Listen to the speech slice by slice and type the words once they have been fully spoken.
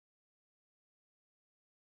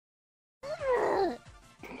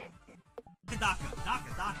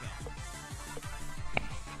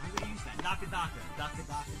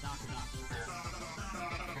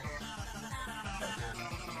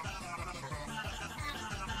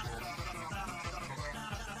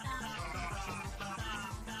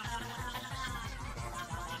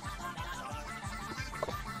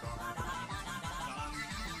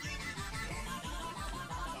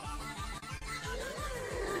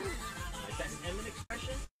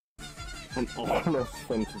I'm almost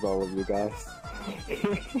friends with all of you guys.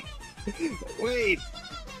 Wait!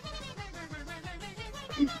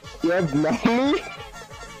 You have money?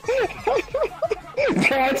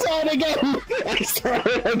 I saw it again! I saw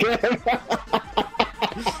it again!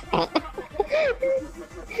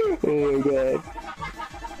 Oh my god.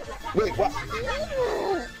 Wait, what?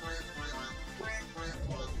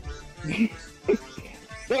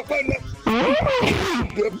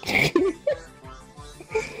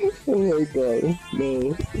 Oh my god. No.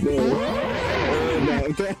 Oh no.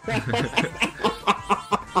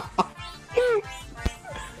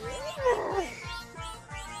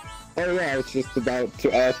 Oh yeah, I was just about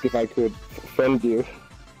to ask if I could friend you.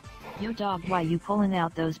 Yo dog, why you pulling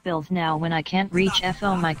out those bills now when I can't reach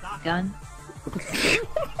FO my gun?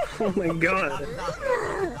 Oh my god.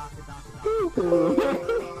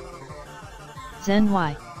 Zen,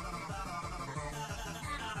 why?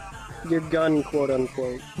 Your gun, quote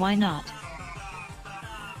unquote. Why not?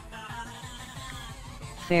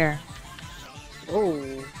 Fair.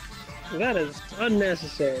 Oh, that is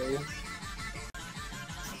unnecessary.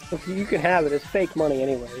 If you can have it, it's fake money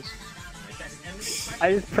anyways.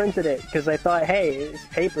 I just printed it because I thought, hey, it's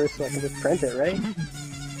paper, so I can just print it, right?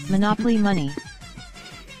 Monopoly money.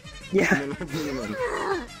 Yeah.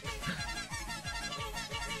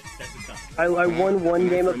 I won one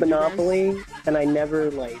game of Monopoly, and I never,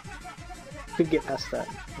 like, could get past that.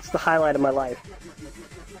 It's the highlight of my life.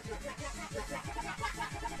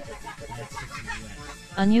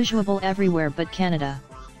 Unusual everywhere but Canada.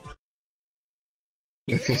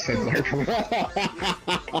 That's so sad.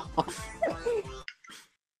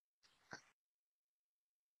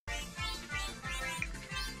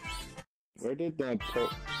 Where did that put?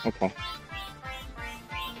 Okay.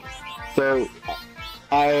 So,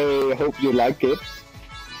 I hope you like it.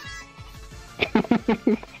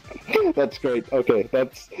 That's great. Okay,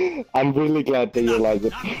 I'm really glad that you like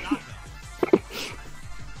it.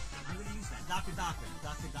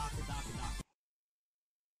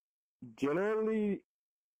 Generally,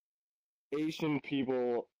 Asian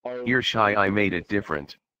people are... You're shy, I made it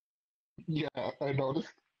different. Yeah, I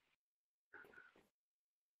noticed.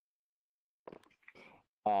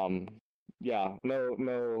 Yeah, no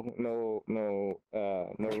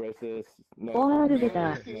racist, no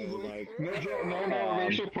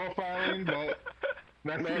racial profiling, but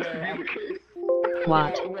that's not the case.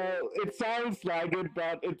 What? Well, it sounds like it,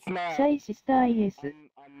 but it's not.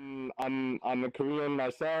 I'm a Korean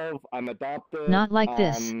myself. I'm adopted. Not like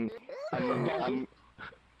this. I'm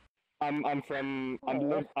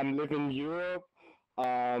live in Europe.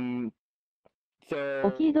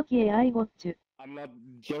 So I'm not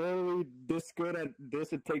generally this good at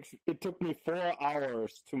this. It took me 4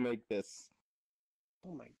 hours to make this.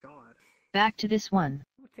 Oh my god. Back to this one.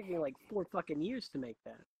 It would take me like 4 fucking years to make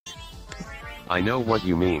that. I know what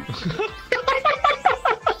you mean.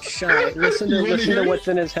 Shai, listen to what's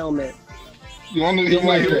in his helmet. You want to hear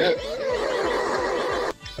my head?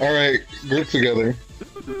 Alright, group together.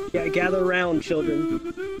 Yeah, gather round,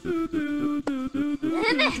 children.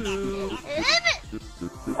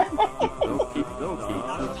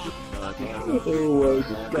 Oh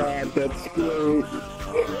my god, that's great.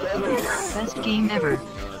 Best game ever.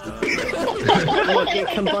 Look, it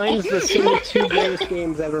combines the single 2 greatest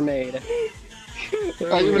games ever made.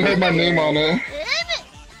 I even have my name on it.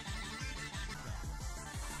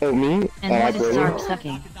 Oh, me? And what is Zarb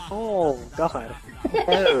sucking? Oh, god.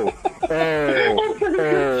 Oh.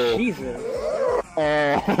 Jesus.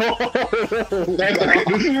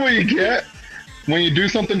 This is what you get when you do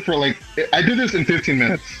something for like... I did this in 15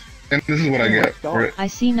 minutes, and this is what I get. For it. I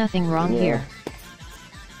see nothing wrong here.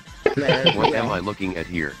 What am I looking at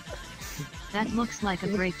here? That looks like a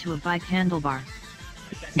brake to a bike handlebar.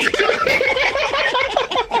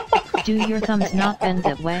 Do your thumbs not bend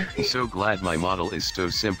that way? So glad my model is so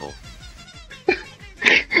simple.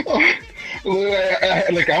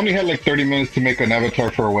 I only had like 30 minutes to make an avatar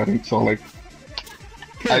for a wedding, so like...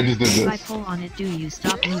 I just did this. If I pull on it, do you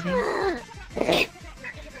stop moving?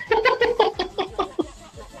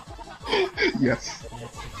 Yes.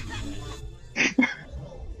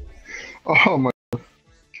 Oh my god.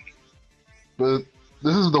 But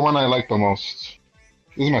this is the one I like the most.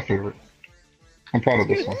 This is my favorite. I'm proud of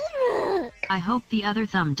this one. I hope the other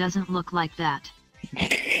thumb doesn't look like that. Yeah,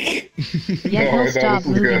 He'll no, stop this is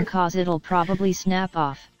moving good. cause it'll probably snap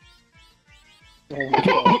off.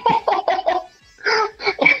 Oh,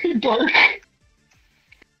 dark.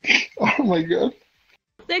 Oh my god.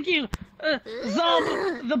 Thank you,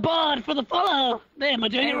 Zob the Bard for the follow. There, am I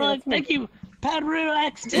doing it right? Thank you,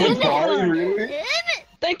 Padru X10 for the follow. Really?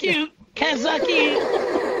 Thank you, Kazaki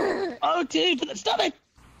O2 for the stomach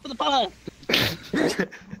for the follow.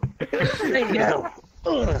 There you go.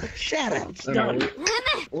 Ugh, shout outs done.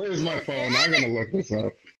 Where's my phone? I'm gonna look this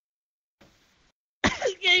up.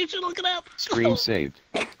 Yeah, you should look it up. Screen saved.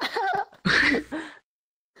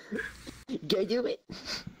 Go do it.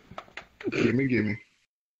 Gimme.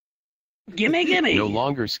 Gimme. No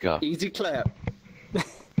longer scuff. Easy clap.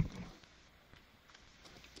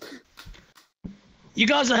 You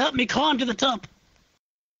guys will help me climb to the top.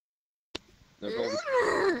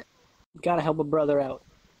 Gotta help a brother out.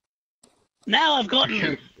 Now I've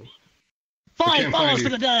gotten 5 follows for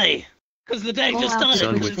the day. Because the day just started.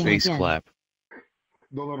 Son with face clap.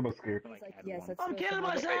 Don't let him escape. Yes, that's I'm killing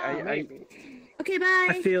myself. Okay, bye.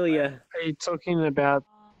 I feel ya. Are you talking about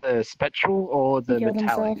the spectral or the He killed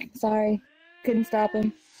metallic? himself. Sorry. Couldn't stop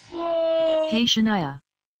him. Hey Shania.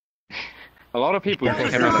 A lot of people Yeah,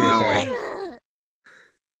 came out of nowhere.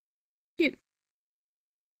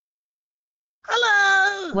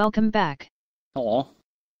 Hello. Welcome back. Aw.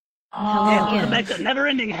 Hello Welcome again. back to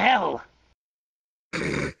never-ending hell.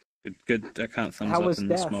 Good. I can't thumbs How up was in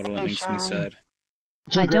this death? model. It makes me sad.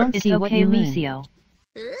 I don't see what you mean. Lucio.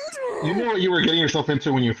 You know what you were getting yourself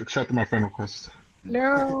into when you accepted my friend request.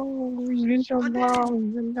 No, you don't know.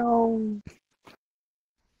 No.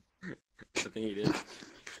 I think he did.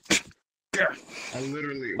 I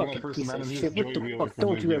literally, one Fucking person piece man of in shit. What the fuck?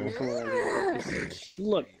 Don't you ever come around here.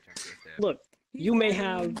 Look. You may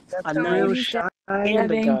have a knife Shai. and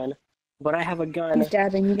a gun, but I have a gun. He's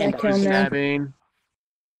dabbing. You gotta And kill him now. Stabbing.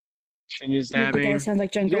 She's The guy stabbing. sounds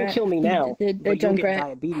like You don't Junkrat. kill me now, The but you'll get Junkrat.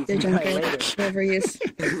 diabetes The and die later. Junkrat. Wherever he is.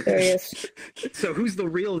 There he is. So who's the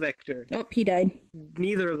real Vector? Oh, he died.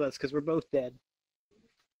 Neither of us, because we're both dead.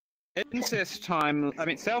 Incest time. I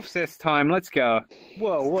mean, self-cest time. Let's go.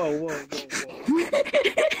 Whoa.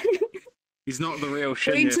 He's not the real Wait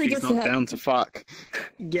Shinya until he if gets he's to not that- down to fuck.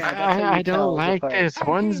 Yeah, that's how I you don't tell like if I- this.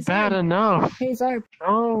 One's bad enough. Hey, Zarb.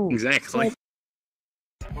 No. Exactly.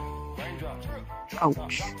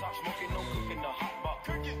 Ouch.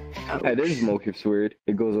 Hey, there's smoke. It's weird.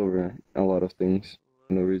 It goes over a lot of things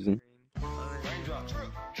for no reason. Oh,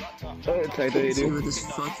 it's like they do. With this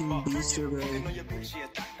fucking booster, bro.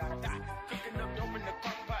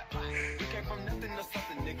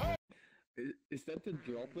 Is that the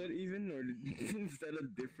droplet even, or is that a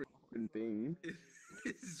different thing?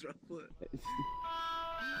 It's droplet.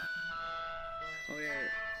 Oh yeah.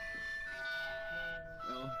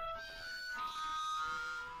 Oh.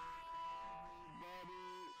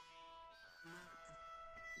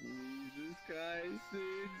 Jesus Christ,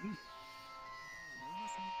 dude.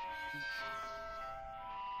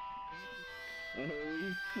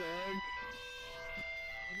 Holy fuck.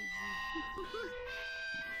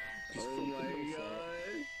 Oh my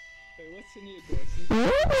god. Hey, what's in your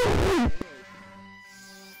aggressive?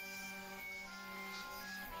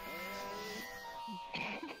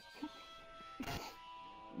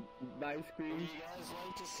 Nice scream.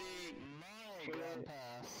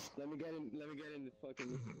 Let me get in the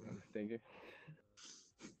fucking. Thank you.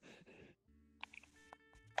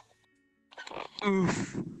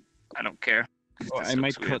 Oof. I don't care. I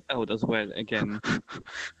might cut out as well again.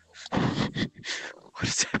 What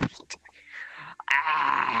is happening?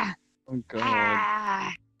 Ah! Oh god.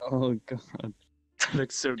 Ah! Oh god. That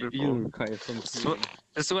looks so good.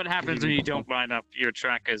 This is what happens when you don't line up your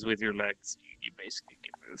trackers with your legs. You basically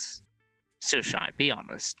get this. So Shai, be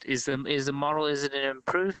honest. Is the model, is it an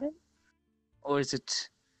improvement? Or is it,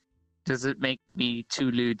 does it make me too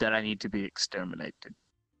lewd that I need to be exterminated?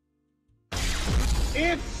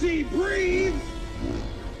 If she breathes,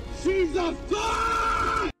 she's a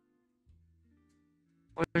god!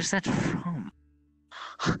 Where's that from?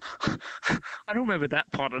 I don't remember that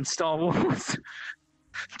part in Star Wars.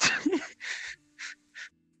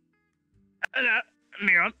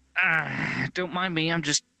 Leon, don't mind me. I'm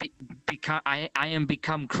just I am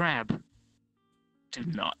become crab. Do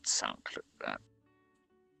not sound like that.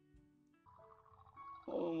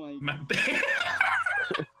 Oh my god.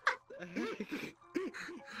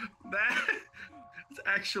 That's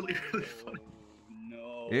actually really funny.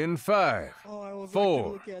 No. In 5,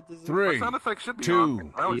 4, 3, 2,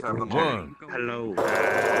 1. Hello. I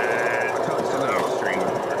talked to the stream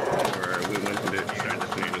before we went to try the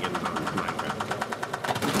shenanigans on Minecraft.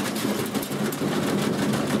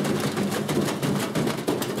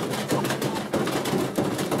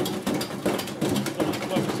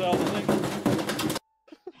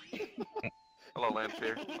 Lance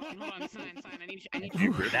here. Hold on, sign. I need Oh,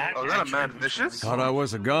 you. is that a man vicious? Thought I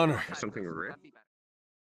was a goner. Something ripped.